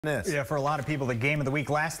Yeah, for a lot of people, the game of the week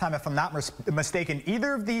last time, if I'm not mistaken,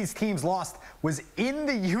 either of these teams lost was in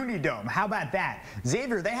the Unidome. How about that?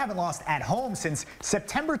 Xavier, they haven't lost at home since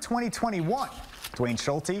September 2021. Dwayne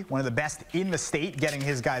Schulte, one of the best in the state, getting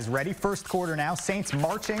his guys ready. First quarter now, Saints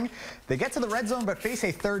marching. They get to the red zone but face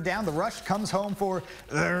a third down. The rush comes home for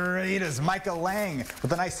the Raiders. Micah Lang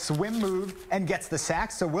with a nice swim move and gets the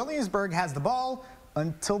sack. So Williamsburg has the ball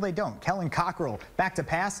until they don't. Kellen Cockrell back to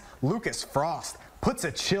pass. Lucas Frost puts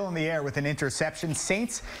a chill in the air with an interception.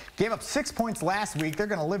 Saints gave up 6 points last week. They're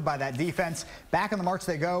going to live by that defense. Back on the march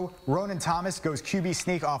they go. Ronan Thomas goes QB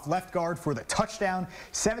sneak off left guard for the touchdown.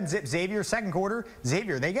 7-zip Xavier. Second quarter,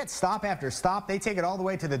 Xavier, they get stop after stop. They take it all the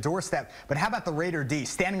way to the doorstep. But how about the Raider D?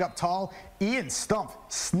 Standing up tall, Ian Stumpf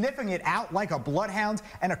sniffing it out like a bloodhound.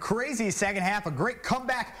 And a crazy second half. A great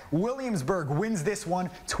comeback. Williamsburg wins this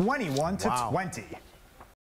one 21-20.